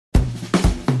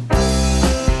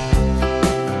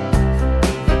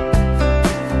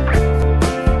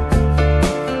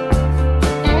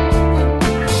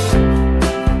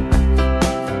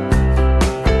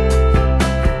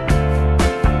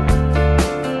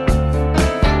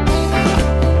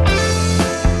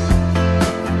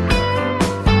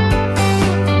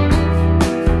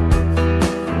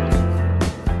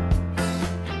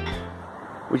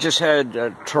just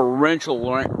had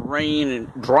torrential rain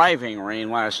and driving rain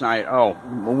last night. Oh,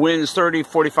 winds 30,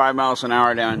 45 miles an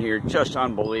hour down here. Just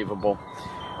unbelievable.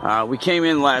 We came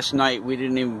in last night. We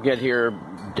didn't even get here.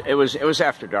 It was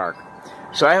after dark.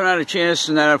 So I haven't had a chance,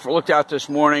 and then I've looked out this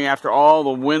morning after all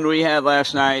the wind we had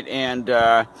last night, and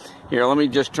here, let me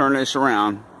just turn this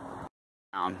around.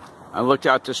 I looked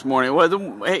out this morning. Well,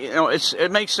 hey, you know,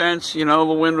 it makes sense. You know,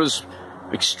 the wind was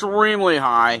extremely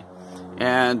high,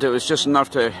 and it was just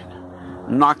enough to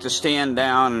knock the stand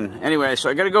down. And anyway, so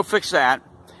I got to go fix that,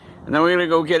 and then we're gonna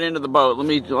go get into the boat.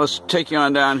 Let's take you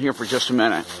on down here for just a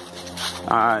minute.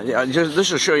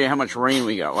 This will show you how much rain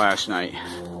we got last night.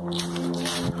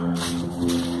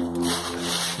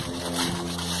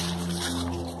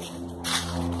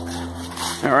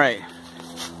 All right,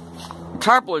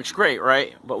 tarp looks great,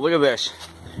 right? But look at this.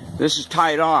 This is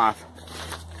tied off.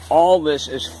 All this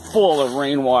is full of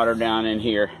rainwater down in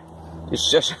here.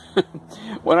 It's just,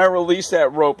 when I release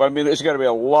that rope, I mean, there's going to be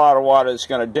a lot of water that's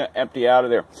going to empty out of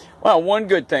there. Well, one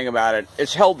good thing about it,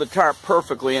 it's held the tarp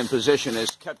perfectly in position.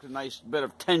 It's kept a nice bit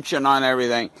of tension on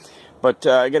everything. But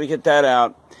I got to get that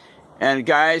out. And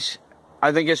guys,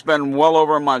 I think it's been well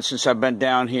over a month since I've been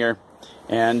down here.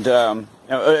 And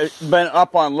been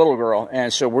up on Little Girl,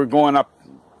 and so we're going up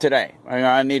today.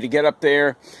 I need to get up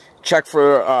there, check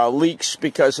for leaks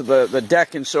because of the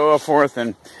deck and so forth,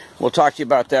 and we'll talk to you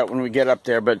about that when we get up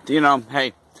there. But, you know,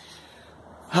 hey,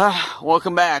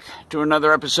 welcome back to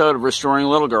another episode of Restoring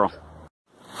Little Girl.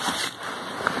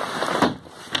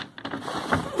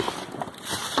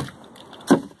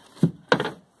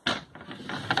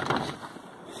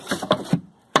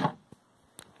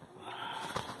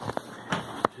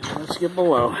 Let's get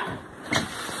below.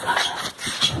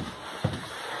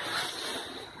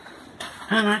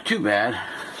 Not too bad.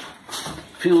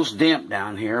 Feels damp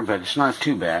down here, but it's not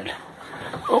too bad.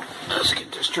 Oh, let's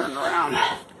get this turned around.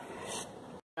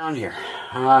 Down here.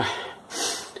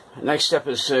 Next step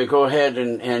is to go ahead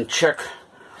and check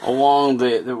along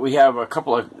we have a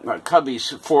couple of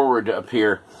cubbies forward up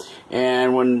here.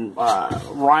 And when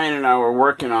Ryan and I were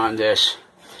working on this,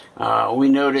 we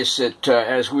noticed that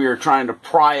as we were trying to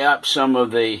pry up some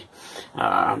of the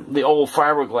old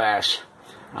fiberglass,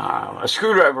 a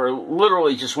screwdriver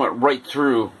literally just went right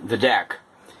through the deck.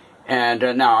 And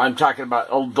now I'm talking about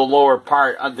the lower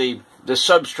part of the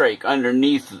substrate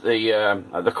underneath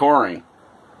the coring.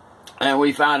 And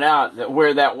we found out that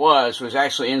where that was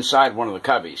actually inside one of the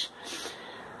cubbies.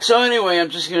 So anyway, I'm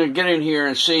just going to get in here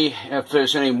and see if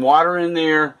there's any water in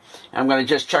there. I'm going to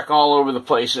just check all over the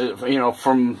place, you know,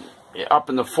 from up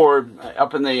in the four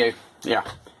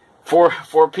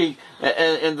peak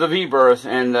and the V berth,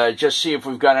 and just see if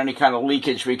we've got any kind of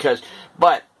leakage.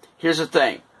 But here's the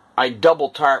thing: I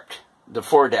double tarped the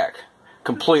foredeck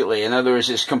completely. In other words,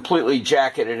 it's completely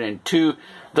jacketed into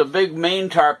the big main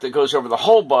tarp that goes over the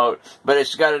whole boat, but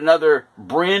it's got another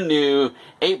brand new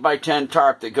 8x10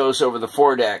 tarp that goes over the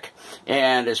foredeck,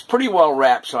 and it's pretty well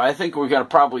wrapped, so I think we're going to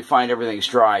probably find everything's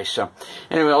dry. So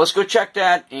anyway, let's go check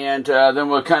that, and then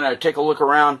we'll kind of take a look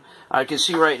around. I can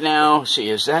see right now, see,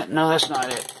 is that, no, that's not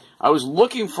it. I was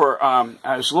looking for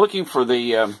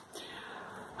the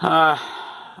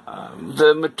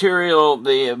material,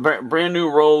 the brand new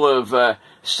roll of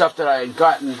stuff that I had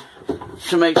gotten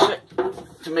to make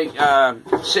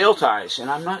sail ties,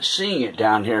 and I'm not seeing it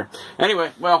down here.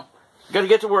 Anyway, well, got to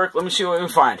get to work. Let me see what we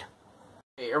can find.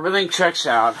 Okay, everything checks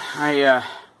out. I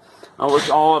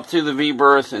looked all up through the V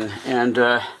berth and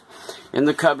in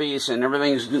the cubbies, and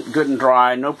everything's good and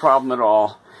dry. No problem at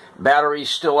all. Battery's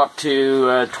still up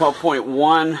to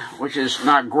 12.1, which is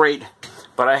not great,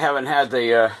 but I haven't had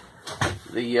the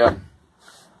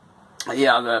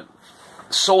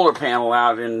solar panel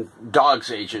out in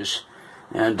dog's ages.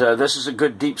 And this is a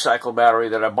good deep cycle battery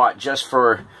that I bought just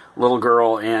for Little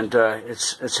Girl, and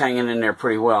it's hanging in there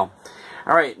pretty well.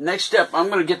 All right, next step, I'm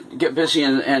going to get busy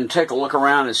and take a look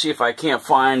around and see if I can't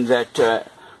find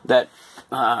that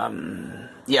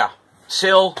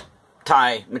sail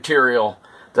tie material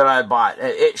that I bought.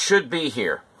 It should be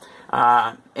here.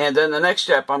 And then the next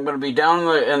step, I'm going to be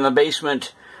down in the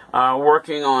basement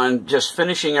working on just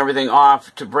finishing everything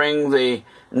off to bring the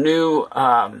new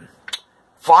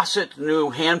new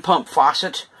hand pump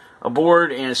faucet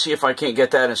aboard and see if I can't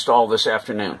get that installed this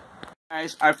afternoon.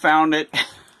 Guys, I found it.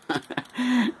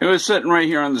 It was sitting right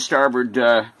here on the starboard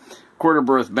quarter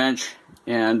berth bench,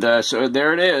 and so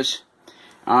there it is.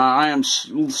 I am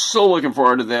so looking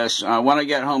forward to this. When I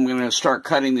get home, I'm going to start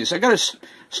cutting these. I got to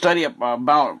study up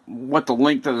about what the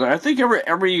length is. I think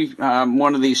every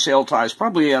one of these sail ties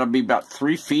probably ought to be about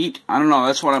 3 feet. I don't know.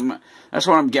 That's what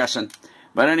I'm guessing.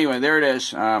 But anyway, there it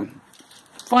is.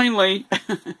 finally,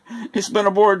 it's been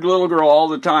aboard Little Girl all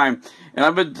the time.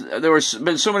 And there was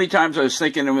been so many times I was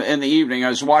thinking in the evening, I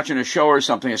was watching a show or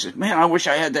something, I said, man, I wish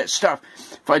I had that stuff.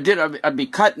 If I did, I'd be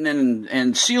cutting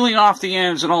and sealing off the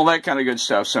ends and all that kind of good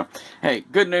stuff. So, hey,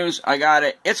 good news, I got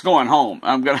it. It's going home.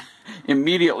 I'm going to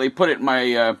immediately put it in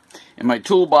my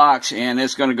toolbox, and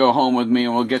it's going to go home with me,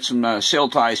 and we'll get some sail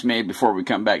ties made before we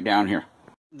come back down here.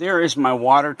 There is my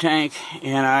water tank,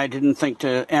 and I didn't think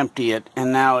to empty it,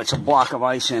 and now it's a block of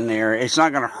ice in there. It's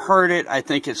not going to hurt it. I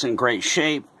think it's in great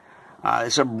shape.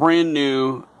 It's a brand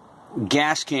new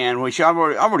gas can, which I've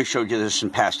already showed you this in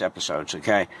past episodes,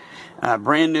 okay?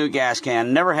 Brand new gas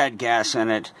can, never had gas in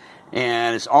it,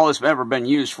 and it's all it's ever been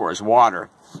used for is water.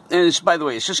 And it's, by the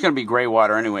way, it's just going to be gray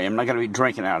water anyway. I'm not going to be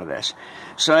drinking out of this.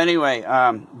 So anyway,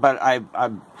 but I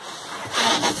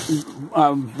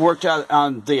worked out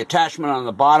on the attachment on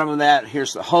the bottom of that.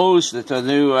 Here's the hose that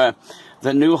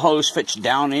the new hose fits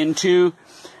down into.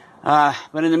 But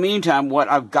in the meantime, what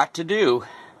I've got to do,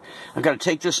 I've got to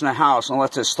take this in the house and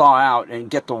let this thaw out and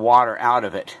get the water out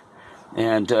of it.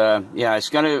 And yeah, it's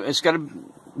gonna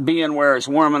be in where it's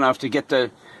warm enough to get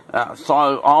the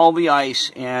thaw all the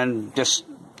ice and just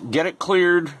get it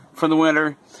cleared for the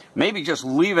winter. Maybe just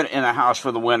leave it in the house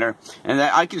for the winter, and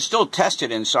I can still test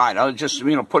it inside. I'll just,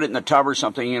 put it in the tub or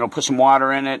something, put some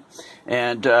water in it,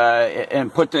 and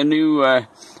put the new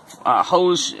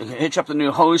hose, hitch up the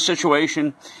new hose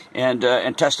situation,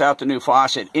 and test out the new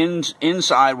faucet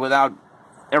inside without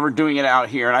ever doing it out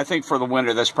here. And I think for the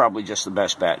winter, that's probably just the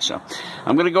best bet. So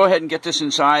I'm going to go ahead and get this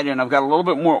inside, and I've got a little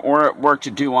bit more work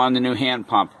to do on the new hand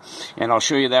pump, and I'll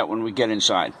show you that when we get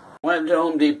inside. Went to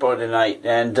Home Depot tonight,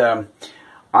 and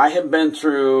I have been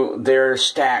through their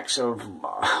stacks of,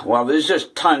 well, there's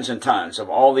just tons and tons of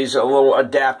all these little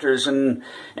adapters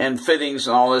and fittings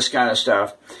and all this kind of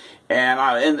stuff.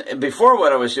 And before,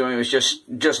 what I was doing was just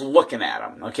looking at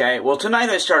them, okay? Well, tonight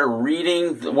I started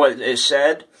reading what it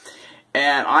said,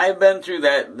 and I've been through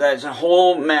that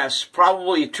whole mess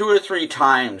probably 2 or 3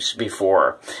 times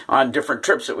before on different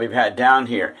trips that we've had down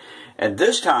here. And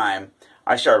this time,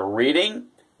 I started reading,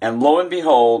 and lo and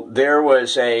behold, there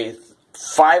was a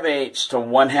 5/8 to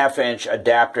 1/2 inch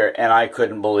adapter, and I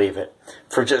couldn't believe it.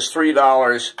 For just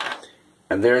 $3,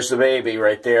 and there's the baby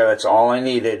right there. That's all I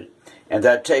needed. And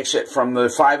that takes it from the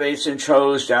 5/8 inch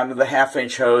hose down to the 1/2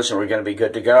 inch hose, and we're going to be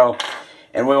good to go.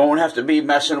 And we won't have to be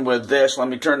messing with this. Let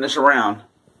me turn this around.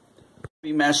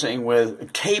 Be messing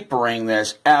with tapering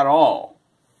this at all.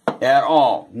 At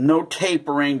all. No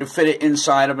tapering to fit it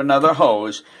inside of another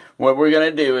hose. What we're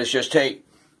going to do is just take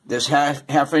this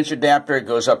half inch adapter, it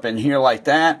goes up in here like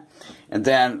that, and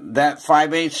then that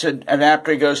 5/8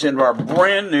 adapter goes into our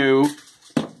brand new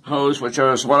hose, which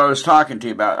was what I was talking to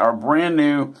you about. Our brand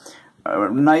new,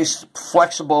 nice,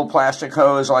 flexible plastic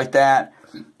hose like that,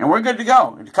 and we're good to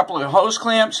go. A couple of hose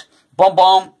clamps, boom,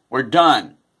 boom, we're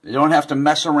done. You don't have to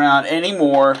mess around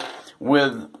anymore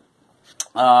with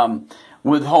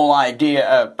the whole idea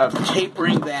of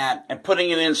tapering that and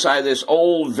putting it inside this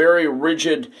old, very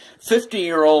rigid,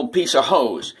 50-year-old piece of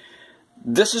hose.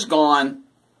 This is gone.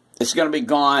 It's going to be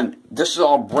gone. This is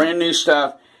all brand new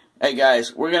stuff. Hey,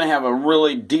 guys, we're going to have a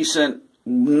really decent,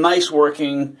 nice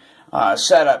working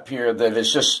setup here that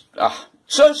is just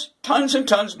tons and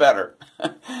tons better.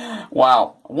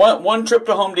 Wow. One trip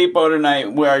to Home Depot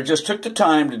tonight where I just took the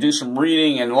time to do some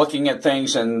reading and looking at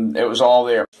things, and it was all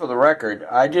there. For the record,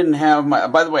 I didn't have my,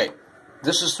 by the way,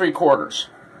 this is 3/4.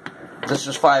 This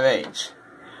is 5/8.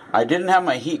 I didn't have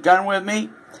my heat gun with me,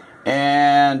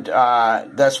 and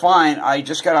that's fine. I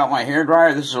just got out my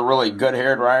hairdryer. This is a really good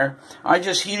hairdryer. I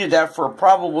just heated that for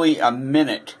probably a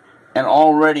minute, and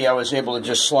already I was able to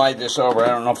just slide this over. I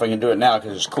don't know if I can do it now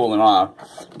because it's cooling off.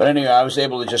 But anyway, I was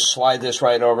able to just slide this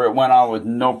right over. It went on with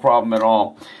no problem at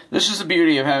all. This is the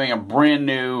beauty of having a brand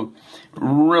new,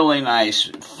 really nice,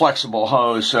 flexible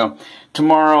hose. So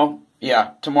tomorrow,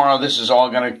 this is all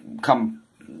going to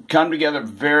come together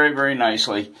very, very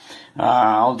nicely.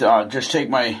 I'll just take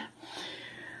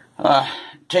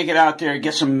take it out there,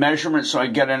 get some measurements so I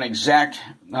get an exact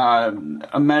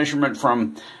a measurement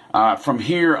from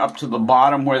here up to the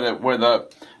bottom where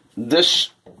this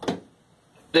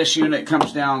unit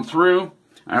comes down through.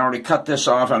 I already cut this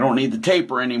off. I don't need the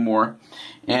taper anymore.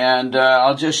 And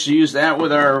I'll just use that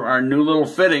with our new little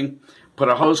fitting. Put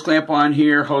a hose clamp on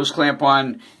here, hose clamp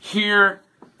on here,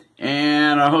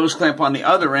 and a hose clamp on the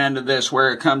other end of this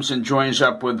where it comes and joins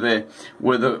up with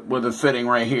the fitting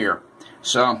right here.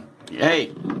 So,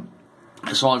 hey,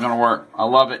 it's all going to work. I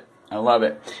love it. I love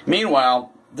it.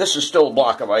 Meanwhile, this is still a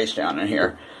block of ice down in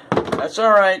here. That's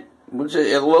all right.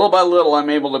 Little by little, I'm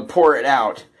able to pour it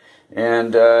out.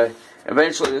 And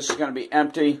eventually this is going to be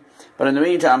empty. But in the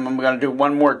meantime, I'm going to do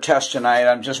one more test tonight.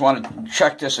 I just want to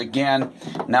check this again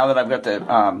now that I've got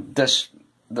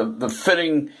the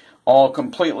fitting all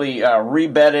completely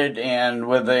rebedded and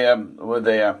with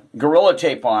a Gorilla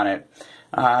Tape on it.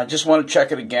 I just want to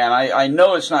check it again. I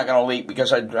know it's not going to leak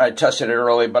because I tested it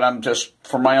early, but I'm just,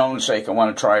 for my own sake, I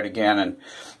want to try it again and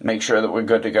make sure that we're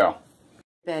good to go.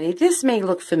 Betty, this may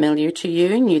look familiar to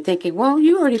you, and you're thinking, well,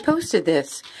 you already posted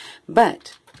this.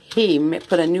 But he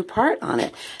put a new part on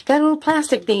it. That little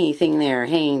plastic thingy thing there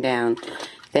hanging down,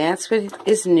 that's what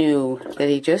is new that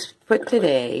he just put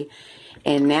today.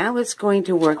 And now it's going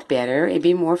to work better and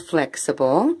be more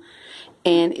flexible.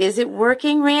 And is it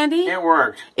working, Randy? It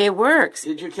worked. It works.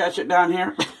 Did you catch it down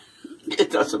here? It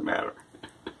doesn't matter.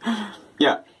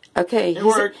 Yeah. Okay. It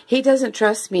worked. He doesn't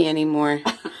trust me anymore.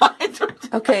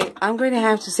 Okay, I'm going to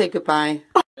have to say goodbye.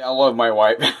 I love my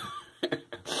wife.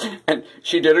 And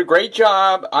she did a great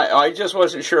job. I just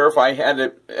wasn't sure if I had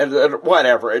it,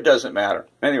 whatever, it doesn't matter.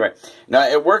 Anyway, now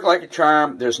it worked like a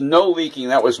charm. There's no leaking.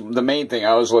 That was the main thing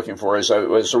I was looking for, is it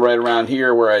was right around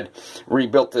here where I'd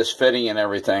rebuilt this fitting and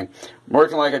everything.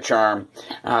 Working like a charm.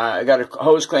 I got a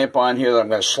hose clamp on here that I'm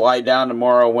going to slide down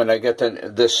tomorrow when I get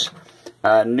this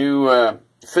new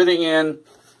fitting in.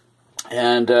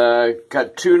 And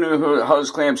got two new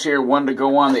hose clamps here, one to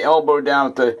go on the elbow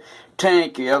down at the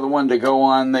tank, the other one to go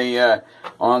on the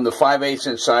 5/8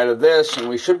 inch side of this, and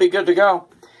we should be good to go.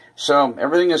 So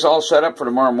everything is all set up for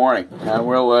tomorrow morning.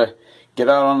 We'll get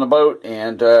out on the boat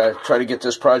and try to get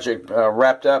this project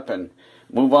wrapped up and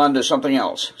move on to something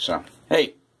else. So,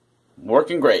 hey,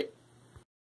 working great.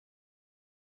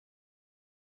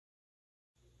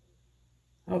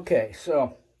 Okay,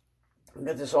 so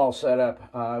get this all set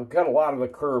up. I've got a lot of the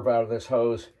curve out of this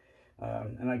hose,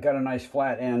 and I got a nice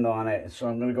flat end on it. So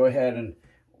I'm going to go ahead and,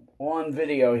 on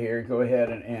video here, go ahead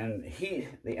and heat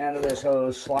the end of this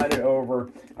hose, slide it over.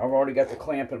 I've already got the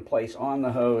clamp in place on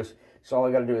the hose, so all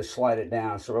I got to do is slide it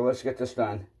down. So let's get this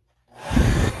done.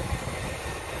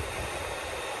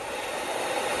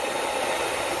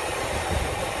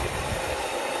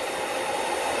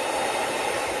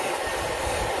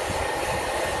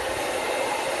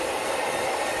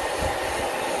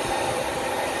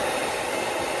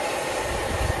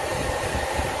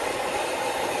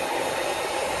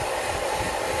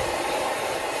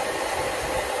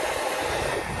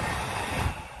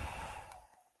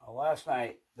 Last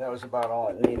night, that was about all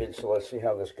it needed, so let's see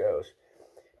how this goes.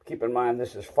 Keep in mind,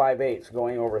 this is 5/8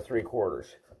 going over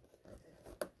 3/4.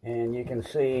 And you can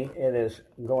see it is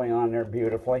going on there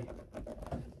beautifully.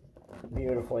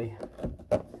 Beautifully.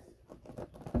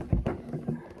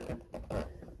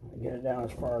 Get it down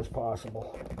as far as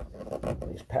possible, at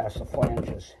least past the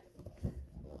flanges.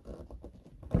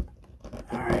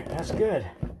 Alright, that's good.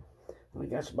 I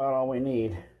think that's about all we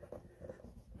need.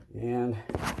 And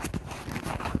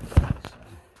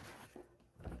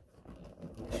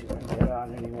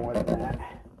on any more than that.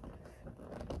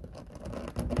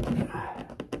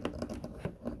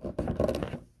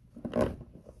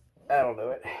 That'll do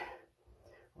it.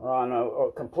 We're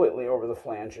on completely over the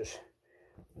flanges.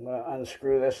 I'm going to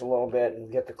unscrew this a little bit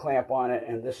and get the clamp on it,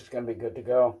 and this is going to be good to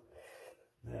go.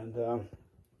 And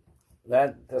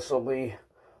this will be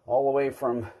all the way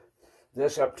from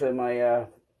this up to my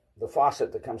the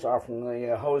faucet that comes off from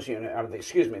the hose unit,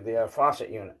 the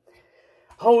faucet unit.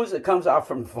 Hose that comes out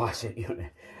from the faucet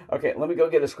unit. Okay, let me go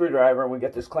get a screwdriver and we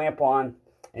get this clamp on,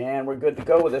 and we're good to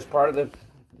go with this part of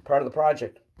the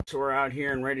project. So we're out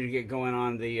here and ready to get going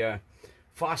on the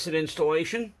faucet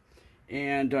installation,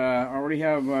 and I already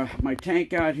have my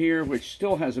tank out here, which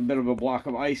still has a bit of a block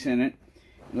of ice in it.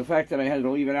 And the fact that I had to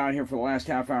leave it out here for the last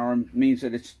half hour means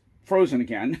that it's frozen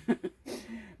again.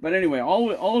 But anyway,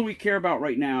 all we care about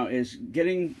right now is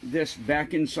getting this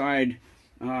back inside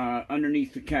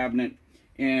underneath the cabinet,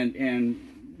 and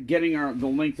getting the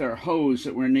length of our hose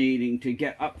that we're needing to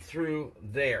get up through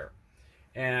there.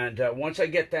 And once I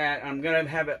get that, I'm going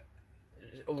to have it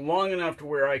long enough to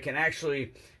where I can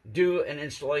actually do an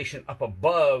installation up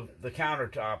above the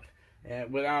countertop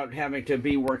without having to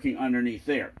be working underneath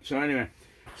there. So anyway,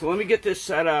 so let me get this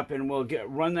set up, and we'll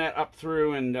run that up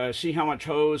through and see how much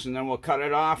hose, and then we'll cut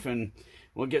it off and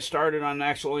we'll get started on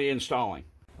actually installing.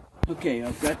 Okay,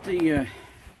 I've got the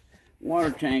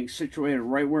water tank situated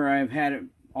right where I've had it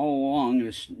all along.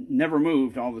 It's never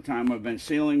moved all the time. I've been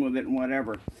sealing with it and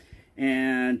whatever.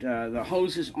 And the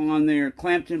hose is on there,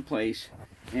 clamped in place.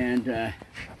 And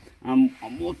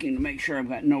I'm looking to make sure I've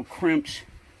got no crimps.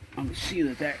 I can see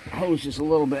that hose is a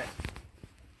little bit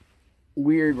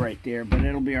weird right there, but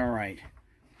it'll be all right.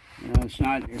 It's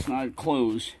not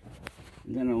closed.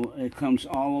 And then it comes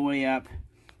all the way up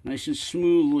nice and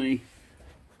smoothly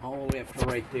all the way up to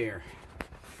right there.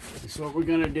 So what we're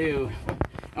going to do,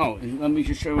 oh, let me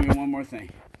just show you one more thing.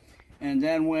 And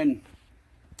then when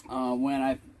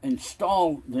I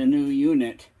install the new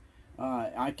unit,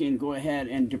 I can go ahead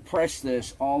and depress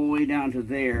this all the way down to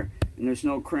there, and there's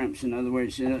no crimps. In other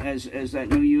words, as that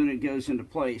new unit goes into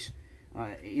place,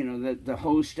 you know, the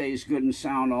hose stays good and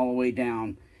sound all the way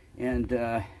down. And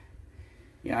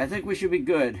yeah, I think we should be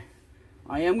good.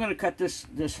 I am going to cut this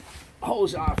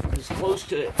hose off as close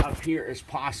to up here as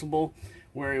possible,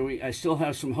 where I still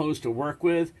have some hose to work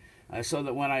with, so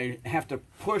that when I have to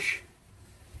push,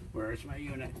 where's my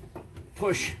unit,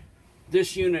 push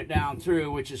this unit down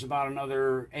through, which is about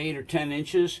another 8 or 10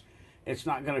 inches, it's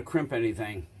not going to crimp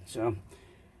anything. So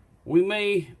we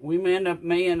may end up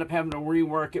having to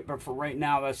rework it, but for right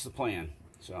now, that's the plan.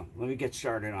 So let me get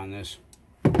started on this.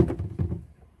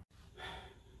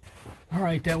 All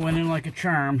right, that went in like a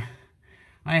charm.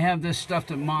 I have this stuff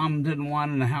that Mom didn't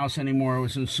want in the house anymore. It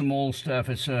was in some old stuff.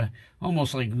 It's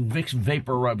almost like Vicks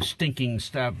Vapor Rub stinking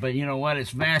stuff, but you know what?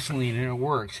 It's Vaseline and it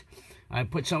works. I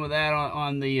put some of that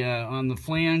on the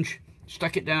flange,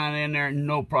 stuck it down in there,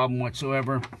 no problem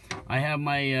whatsoever. I have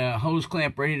my hose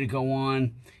clamp ready to go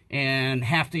on, and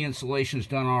half the installation is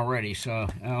done already. So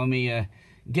let me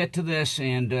get to this,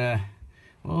 and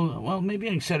well, maybe I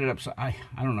can set it up. So I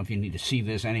don't know if you need to see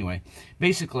this anyway.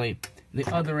 Basically, the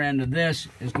other end of this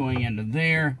is going into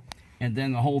there, and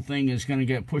then the whole thing is going to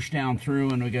get pushed down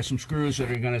through, and we got some screws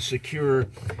that are going to secure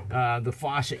the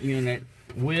faucet unit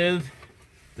with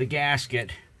the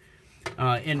gasket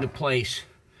into place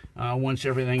once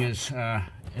everything is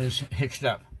hitched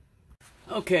up.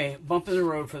 Okay, bump in the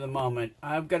road for the moment.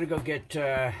 I've got to go get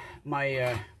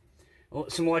my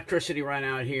some electricity run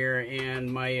out here,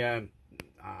 and my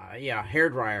yeah, hair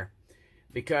dryer,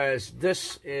 because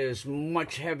this is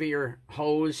much heavier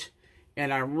hose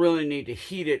and I really need to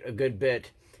heat it a good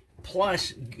bit,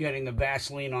 plus getting the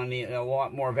Vaseline on a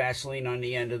lot more Vaseline on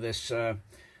the end of this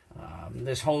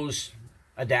this hose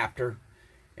adapter.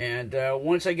 And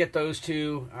once I get those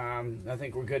two, I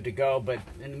think we're good to go. But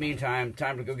in the meantime,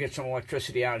 time to go get some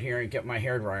electricity out here and get my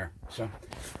hair dryer. So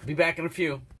be back in a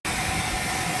few.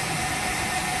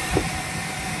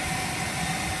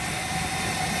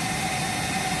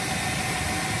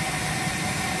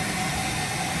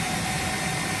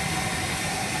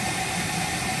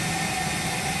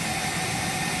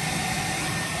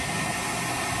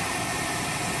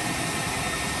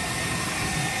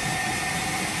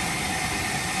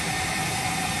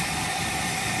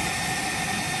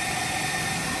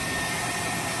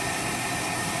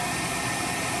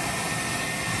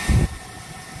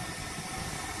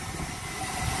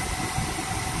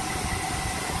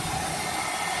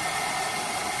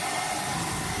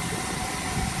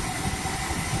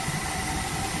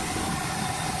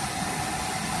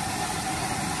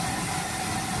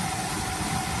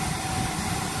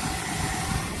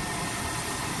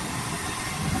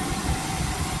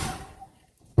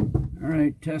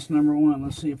 Alright, test number one.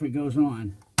 Let's see if it goes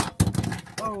on.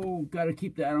 Oh, got to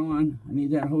keep that on. I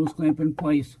need that hose clamp in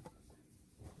place.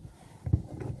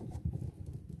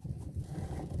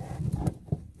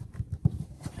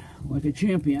 Like a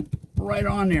champion. Right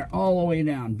on there, all the way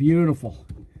down. Beautiful.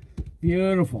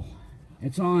 Beautiful.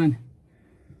 It's on.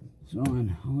 It's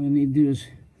on. All I need to do is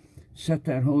set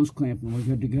that hose clamp and we're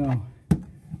good to go.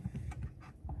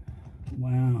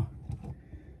 Wow.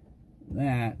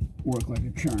 That worked like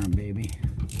a charm, baby.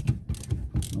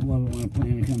 I love it when a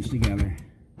plan comes together.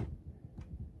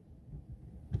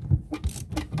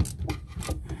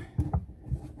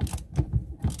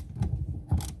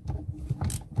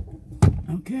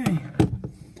 Okay,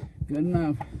 good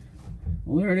enough.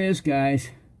 Well, there it is,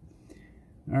 guys.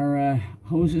 Our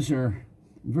hoses are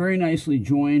very nicely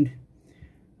joined,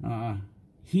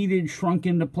 heated, shrunk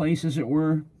into place, as it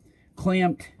were,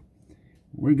 clamped.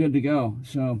 We're good to go.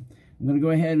 So I'm going to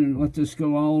go ahead and let this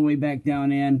go all the way back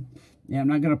down in. Yeah, I'm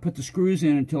not going to put the screws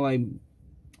in until I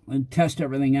test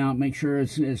everything out, make sure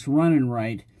it's running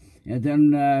right. And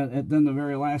then the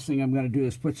very last thing I'm going to do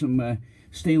is put some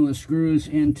stainless screws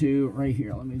into right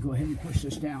here. Let me go ahead and push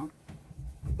this down.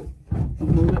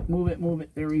 Move it, move it, move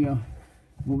it. There we go.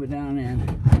 Move it down in.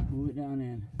 Move it down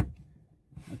in.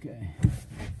 Okay.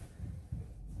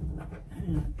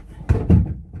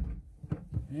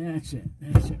 That's it.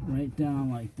 That's it. Right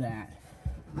down like that.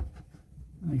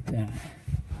 Like that.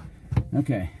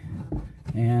 Okay.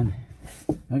 And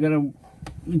I got to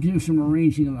do some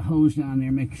arranging of the hose down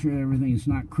there, make sure everything's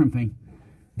not crimping.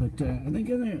 But I think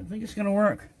it's going to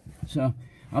work. So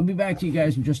I'll be back to you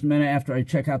guys in just a minute after I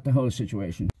check out the hose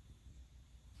situation.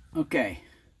 Okay.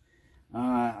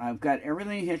 I've got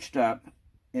everything hitched up.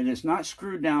 it is not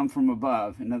screwed down from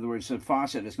above. In other words, the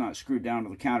faucet is not screwed down to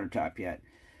the countertop yet.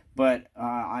 But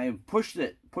I have pushed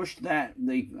the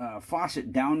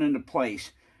faucet down into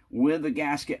place with the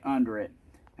gasket under it.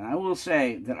 And I will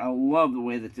say that I love the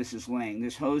way that this is laying.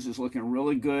 This hose is looking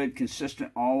really good,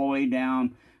 consistent all the way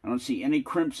down. I don't see any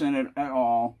crimps in it at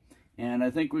all. And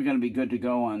I think we're going to be good to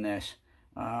go on this.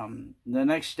 The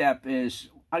next step is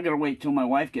I got to wait till my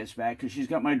wife gets back because she's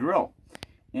got my drill.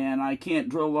 And I can't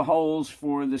drill the holes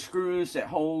for the screws that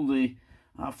hold the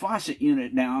faucet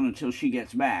unit down until she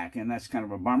gets back, and that's kind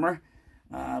of a bummer.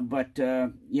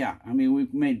 Yeah, I mean,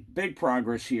 we've made big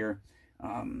progress here.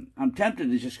 I'm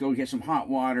tempted to just go get some hot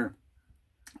water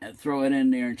and throw it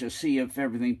in there and just see if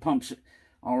everything pumps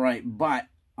all right, but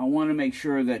I want to make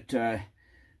sure that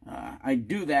I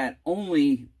do that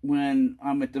only when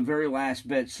I'm at the very last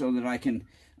bit, so that I can,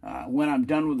 when I'm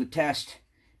done with the test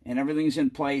and everything's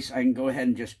in place, I can go ahead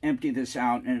and just empty this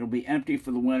out, and it'll be empty for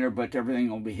the winter, but everything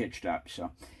will be hitched up. So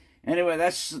anyway,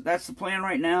 that's the plan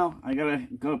right now. I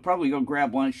gotta probably go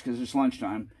grab lunch because it's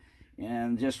lunchtime,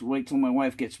 and just wait till my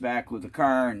wife gets back with the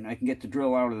car, and I can get the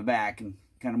drill out of the back and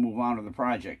kind of move on to the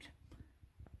project.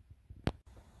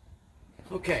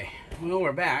 Okay, well,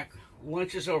 we're back.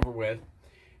 Lunch is over with,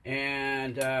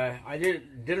 and I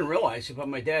didn't realize it, but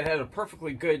my dad had a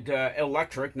perfectly good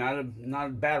electric, not a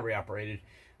battery operated,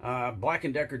 Black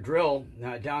 & Decker drill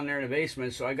down there in the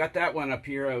basement. So I got that one up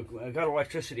here. I got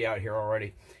electricity out here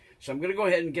already. So I'm going to go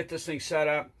ahead and get this thing set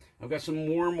up. I've got some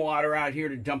warm water out here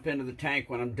to dump into the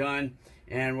tank when I'm done.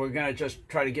 And we're going to just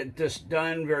try to get this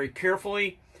done very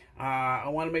carefully. I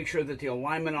want to make sure that the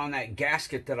alignment on that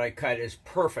gasket that I cut is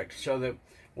perfect, so that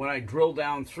when I drill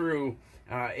down through,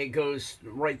 it goes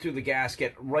right through the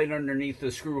gasket, right underneath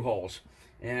the screw holes.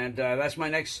 And that's my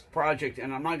next project,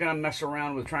 and I'm not going to mess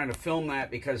around with trying to film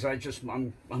that because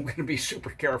I'm going to be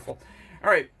super careful. All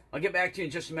right, I'll get back to you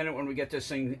in just a minute when we get this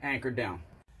thing anchored down.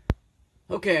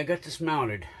 Okay, I got this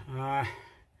mounted.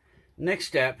 Next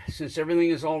step, since everything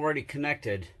is already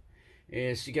connected,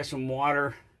 is to get some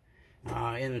water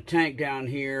in the tank down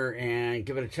here and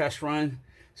give it a test run,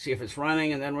 see if it's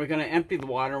running, and then we're going to empty the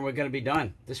water and we're going to be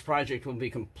done. This project will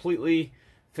be completely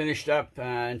finished up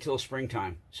until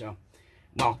springtime. So,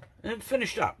 well,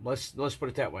 finished up. Let's put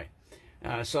it that way.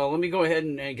 So let me go ahead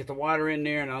and get the water in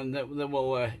there, and then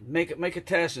we'll make a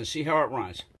test and see how it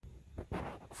runs.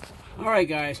 All right,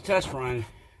 guys, test run.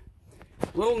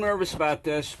 A little nervous about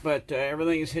this, but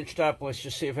everything is hitched up. Let's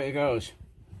just see if it goes.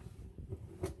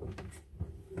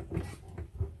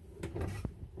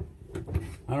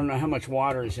 I don't know how much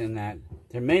water is in that.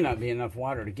 There may not be enough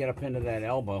water to get up into that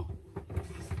elbow.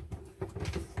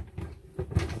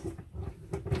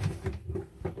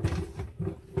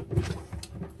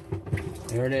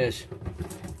 There it is.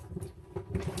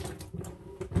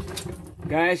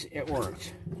 Guys, it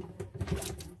works.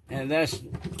 And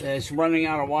it's running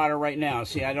out of water right now.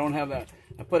 See, I don't have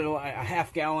I put a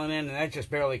half gallon in, and that just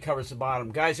barely covers the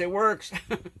bottom. Guys, it works.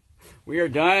 We are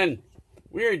done.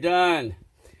 We are done.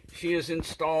 She has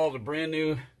installed a brand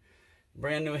new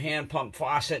hand pump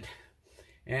faucet,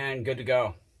 and good to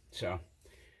go. So,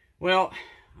 well,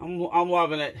 I'm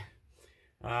loving it.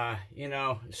 You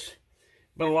know, it's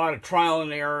been a lot of trial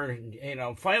and error. You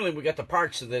know, finally we got the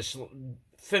parts of this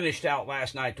finished out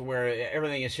last night to where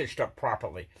everything is hitched up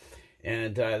properly,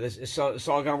 and it's all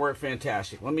going to work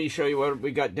fantastic. Let me show you what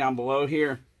we got down below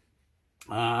here.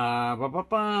 Hang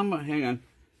on,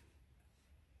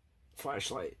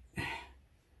 flashlight.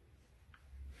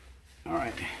 All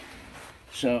right,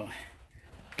 so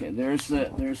okay, there's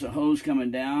the hose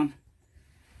coming down,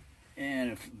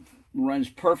 and it runs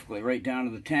perfectly right down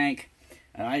to the tank.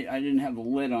 And I didn't have the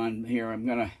lid on here. I'm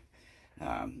gonna,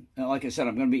 like I said,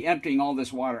 I'm gonna be emptying all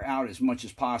this water out as much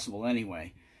as possible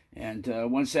anyway. And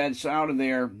once that's out of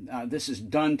there, this is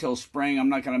done till spring. I'm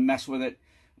not gonna mess with it.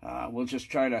 We'll just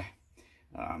try to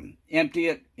empty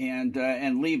it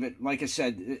and leave it. Like I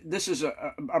said, this is a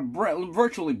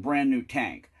virtually brand new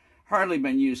tank. Hardly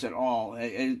been used at all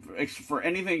for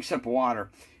anything except water.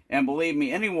 And believe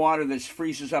me, any water that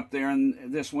freezes up there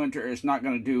in this winter is not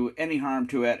going to do any harm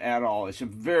to it at all. It's a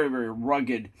very, very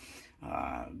rugged,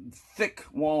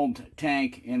 thick-walled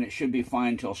tank, and it should be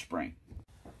fine till spring.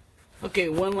 Okay,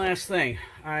 one last thing.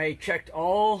 I checked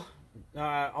all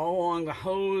along the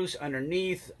hose,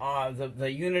 underneath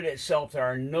the unit itself. There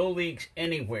are no leaks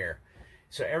anywhere.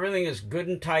 So everything is good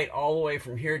and tight all the way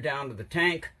from here down to the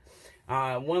tank.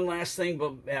 One last thing,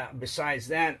 but besides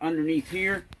that, underneath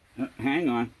here, hang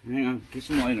on, get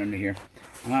some light under here.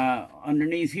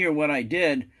 Underneath here, what I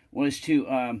did was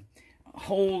to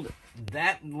hold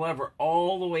that lever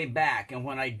all the way back, and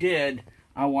when I did,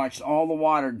 I watched all the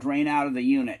water drain out of the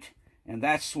unit. And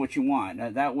that's what you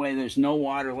want. That way there's no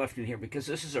water left in here, because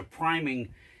this is a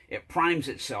priming. It primes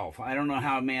itself. I don't know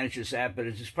how it manages that, but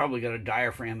it's probably got a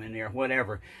diaphragm in there,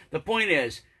 whatever. The point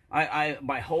is, I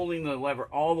by holding the lever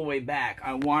all the way back,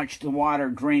 I watched the water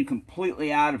drain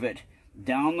completely out of it,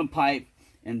 down the pipe,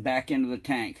 and back into the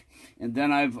tank. And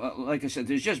then I've, like I said,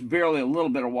 there's just barely a little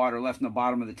bit of water left in the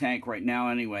bottom of the tank right now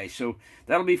anyway. So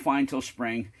that'll be fine till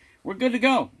spring. We're good to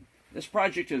go. This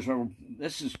project is,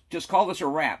 just call this a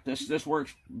wrap. This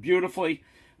works beautifully.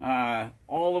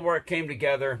 All the work came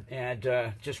together, and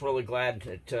just really glad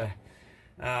that,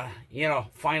 you know,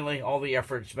 finally all the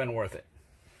effort's been worth it.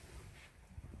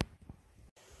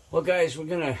 Well, guys, we're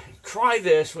going to try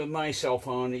this with my cell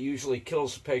phone. It usually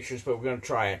kills the pictures, but we're going to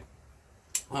try it.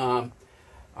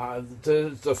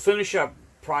 The finish up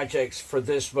projects for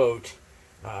this boat,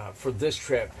 for this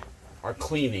trip, are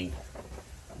cleaning.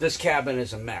 This cabin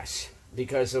is a mess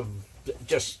because of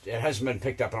just, it hasn't been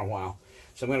picked up in a while.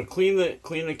 So I'm going to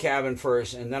clean the cabin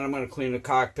first, and then I'm going to clean the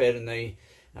cockpit and the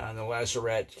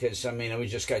lazarette, because I mean we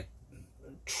just got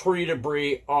tree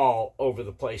debris all over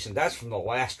the place, and that's from the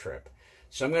last trip.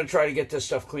 So I'm going to try to get this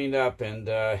stuff cleaned up, and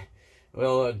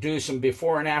we'll do some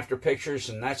before and after pictures,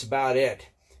 and that's about it.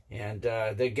 And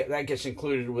that gets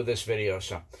included with this video.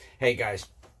 So hey guys,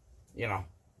 you know,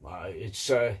 it's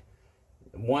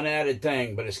one added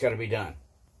thing, but it's got to be done.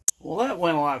 Well, that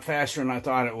went a lot faster than I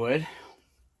thought it would.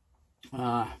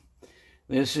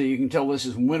 This, you can tell this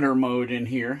is winter mode in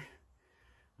here.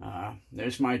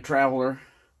 There's my traveler,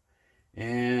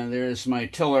 and there's my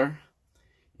tiller,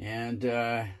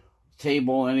 and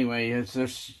table. Anyway, it's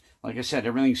just, like I said,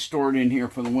 everything's stored in here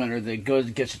for the winter. The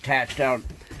goods gets attached out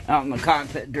in the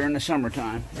cockpit during the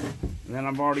summertime. And then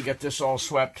I've already got this all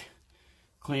swept,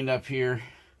 cleaned up here.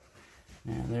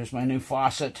 And there's my new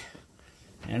faucet,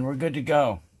 and we're good to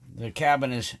go. The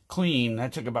cabin is clean.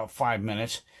 That took about 5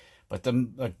 minutes, but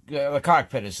the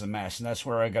cockpit is the mess, and that's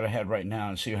where I got to head right now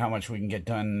and see how much we can get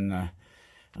done.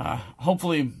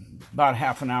 Hopefully about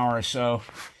half an hour or so.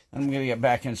 I'm going to get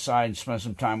back inside and spend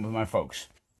some time with my folks.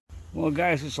 Well,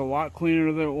 guys, it's a lot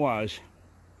cleaner than it was.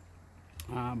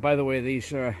 By the way,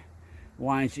 these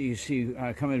lines that you see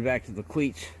coming back to the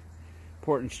cleats,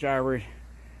 port and starboard,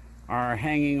 are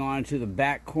hanging on to the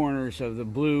back corners of the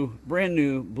brand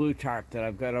new blue tarp that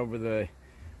I've got over the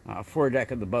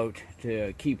foredeck of the boat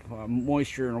to keep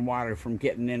moisture and water from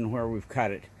getting in where we've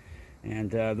cut it.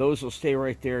 And those will stay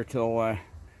right there till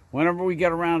whenever we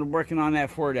get around to working on that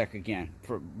foredeck again.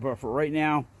 But for right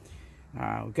now,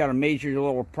 we've got a major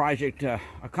little project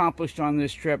accomplished on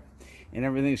this trip, and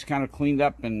everything's kind of cleaned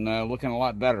up and looking a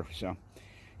lot better. So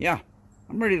yeah,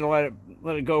 I'm ready to let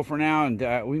it go for now,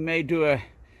 and we may do a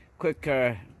quick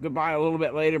goodbye a little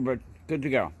bit later, but good to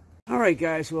go. All right,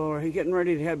 guys, well, we're getting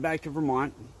ready to head back to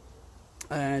Vermont,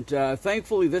 and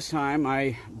thankfully this time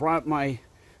I brought my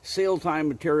sail tie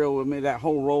material with me, that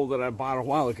whole roll that I bought a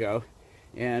while ago,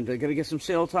 and I'm gonna get some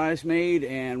sail ties made.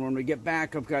 And when we get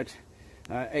back, I've got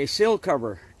a sail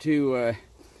cover to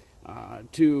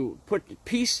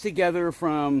piece together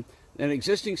from an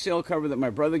existing sail cover that my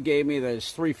brother gave me that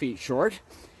is 3 feet short,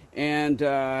 and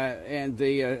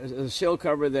the sail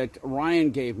cover that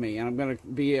Ryan gave me. And I'm going to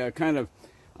be kind of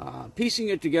piecing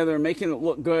it together and making it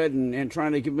look good, and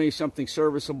trying to give me something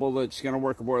serviceable that's going to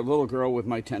work aboard Little Girl with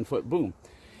my 10-foot boom.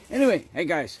 Anyway, hey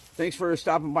guys, thanks for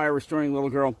stopping by Restoring Little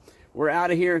Girl. We're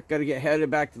out of here. Got to get headed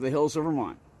back to the hills of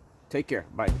Vermont. Take care.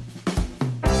 Bye.